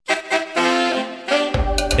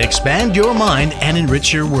Expand your mind and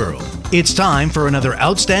enrich your world. It's time for another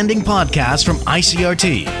outstanding podcast from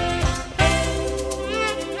ICRT.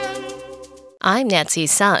 I'm Nancy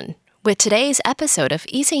Sun with today's episode of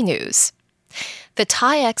Easy News. The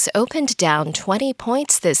TAIEX opened down 20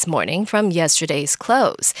 points this morning from yesterday's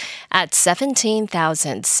close at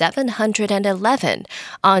 17,711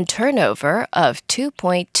 on turnover of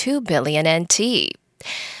 2.2 billion NT.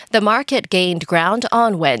 The market gained ground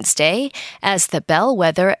on Wednesday as the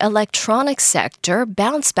bellwether electronics sector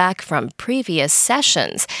bounced back from previous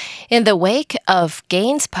sessions in the wake of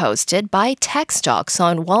gains posted by tech stocks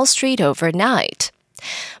on Wall Street overnight.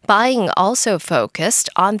 Buying also focused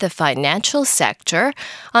on the financial sector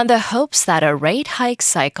on the hopes that a rate hike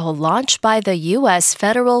cycle launched by the U.S.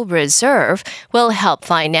 Federal Reserve will help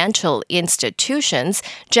financial institutions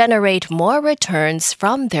generate more returns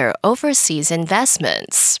from their overseas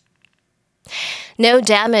investments. No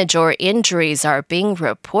damage or injuries are being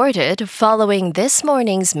reported following this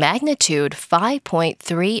morning's magnitude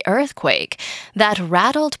 5.3 earthquake that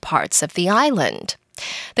rattled parts of the island.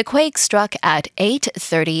 The quake struck at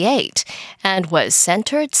 8:38 and was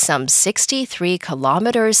centered some 63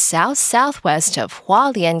 kilometers south-southwest of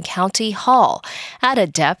Hualien County Hall at a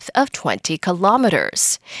depth of 20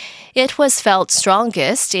 kilometers. It was felt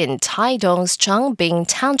strongest in Taidong's Changbing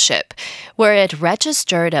Township, where it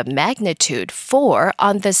registered a magnitude 4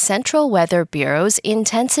 on the Central Weather Bureau's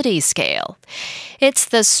intensity scale. It's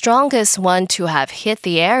the strongest one to have hit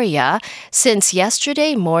the area since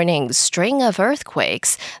yesterday morning's string of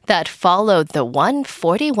earthquakes that followed the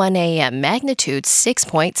 1:41 a.m. magnitude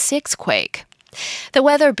 6.6 quake. The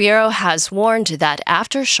Weather Bureau has warned that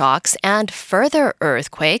aftershocks and further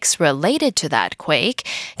earthquakes related to that quake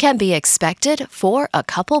can be expected for a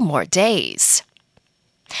couple more days.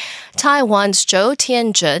 Taiwan's Zhou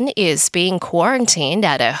Tianzhen is being quarantined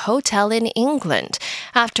at a hotel in England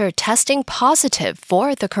after testing positive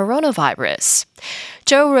for the coronavirus.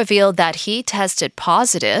 Zhou revealed that he tested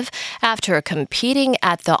positive after competing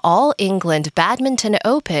at the All England Badminton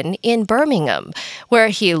Open in Birmingham, where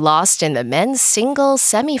he lost in the men's singles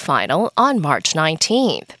semifinal on March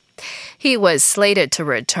 19th. He was slated to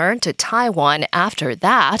return to Taiwan after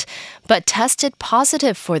that, but tested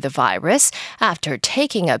positive for the virus after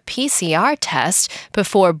taking a PCR test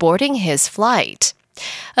before boarding his flight.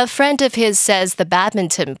 A friend of his says the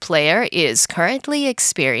badminton player is currently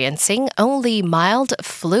experiencing only mild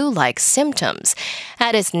flu-like symptoms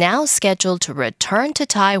and is now scheduled to return to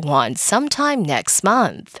Taiwan sometime next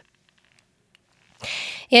month.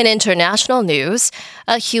 In international news,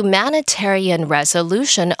 a humanitarian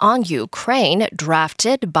resolution on Ukraine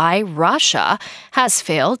drafted by Russia has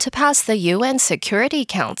failed to pass the UN Security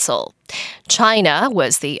Council. China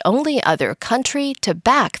was the only other country to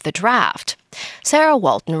back the draft. Sarah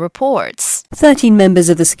Walton reports. 13 members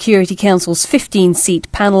of the Security Council's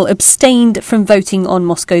 15-seat panel abstained from voting on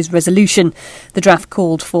Moscow's resolution. The draft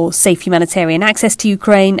called for safe humanitarian access to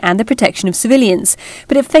Ukraine and the protection of civilians,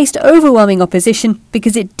 but it faced overwhelming opposition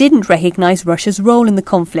because it didn't recognise Russia's role in the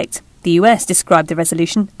conflict. The US described the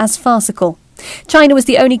resolution as farcical. China was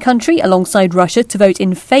the only country, alongside Russia, to vote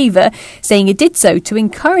in favour, saying it did so to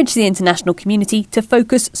encourage the international community to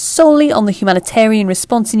focus solely on the humanitarian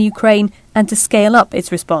response in Ukraine and to scale up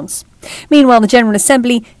its response. Meanwhile, the General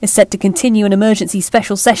Assembly is set to continue an emergency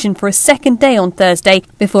special session for a second day on Thursday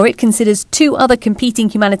before it considers two other competing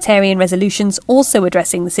humanitarian resolutions also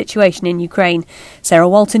addressing the situation in Ukraine. Sarah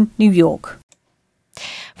Walton, New York.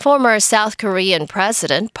 Former South Korean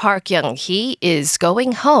President Park Geun-hye is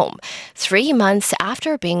going home 3 months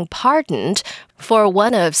after being pardoned for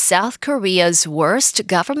one of South Korea's worst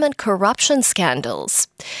government corruption scandals.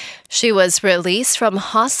 She was released from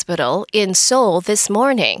hospital in Seoul this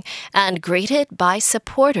morning and greeted by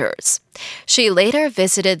supporters. She later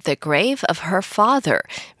visited the grave of her father,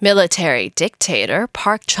 military dictator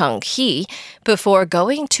Park Chung-hee, before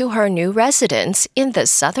going to her new residence in the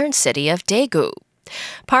southern city of Daegu.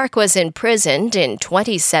 Park was imprisoned in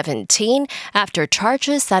 2017 after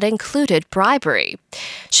charges that included bribery.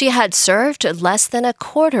 She had served less than a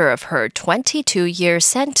quarter of her 22-year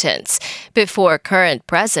sentence before current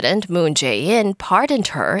President Moon Jae-in pardoned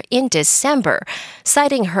her in December,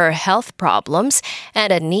 citing her health problems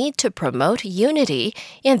and a need to promote unity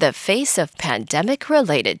in the face of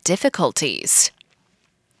pandemic-related difficulties.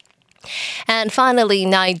 And finally,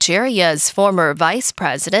 Nigeria's former Vice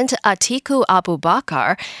President Atiku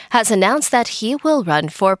Abubakar has announced that he will run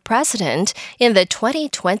for president in the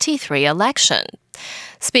 2023 election.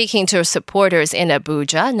 Speaking to supporters in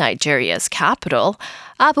Abuja, Nigeria's capital,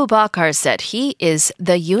 Abubakar said he is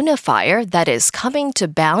the unifier that is coming to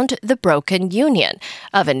bound the broken union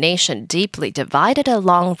of a nation deeply divided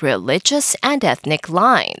along religious and ethnic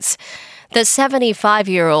lines. The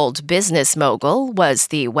 75-year-old business mogul was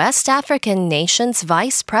the West African nation's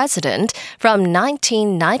vice president from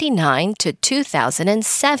 1999 to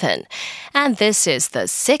 2007, and this is the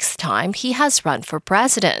sixth time he has run for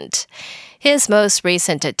president. His most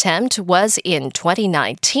recent attempt was in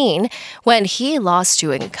 2019 when he lost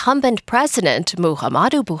to incumbent President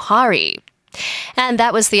Muhammadu Buhari. And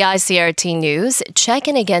that was the ICRT News. Check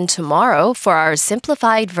in again tomorrow for our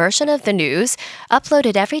simplified version of the news,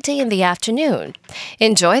 uploaded every day in the afternoon.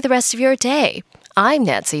 Enjoy the rest of your day. I'm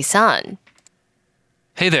Nancy Sun.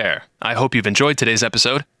 Hey there. I hope you've enjoyed today's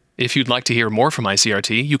episode. If you'd like to hear more from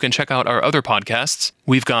ICRT, you can check out our other podcasts.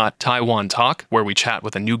 We've got Taiwan Talk, where we chat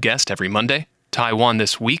with a new guest every Monday, Taiwan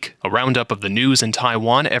This Week, a roundup of the news in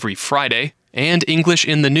Taiwan every Friday, and English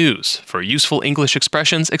in the News, for useful English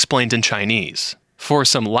expressions explained in Chinese. For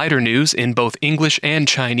some lighter news in both English and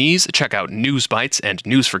Chinese, check out News Bites and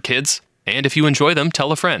News for Kids. And if you enjoy them,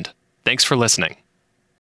 tell a friend. Thanks for listening.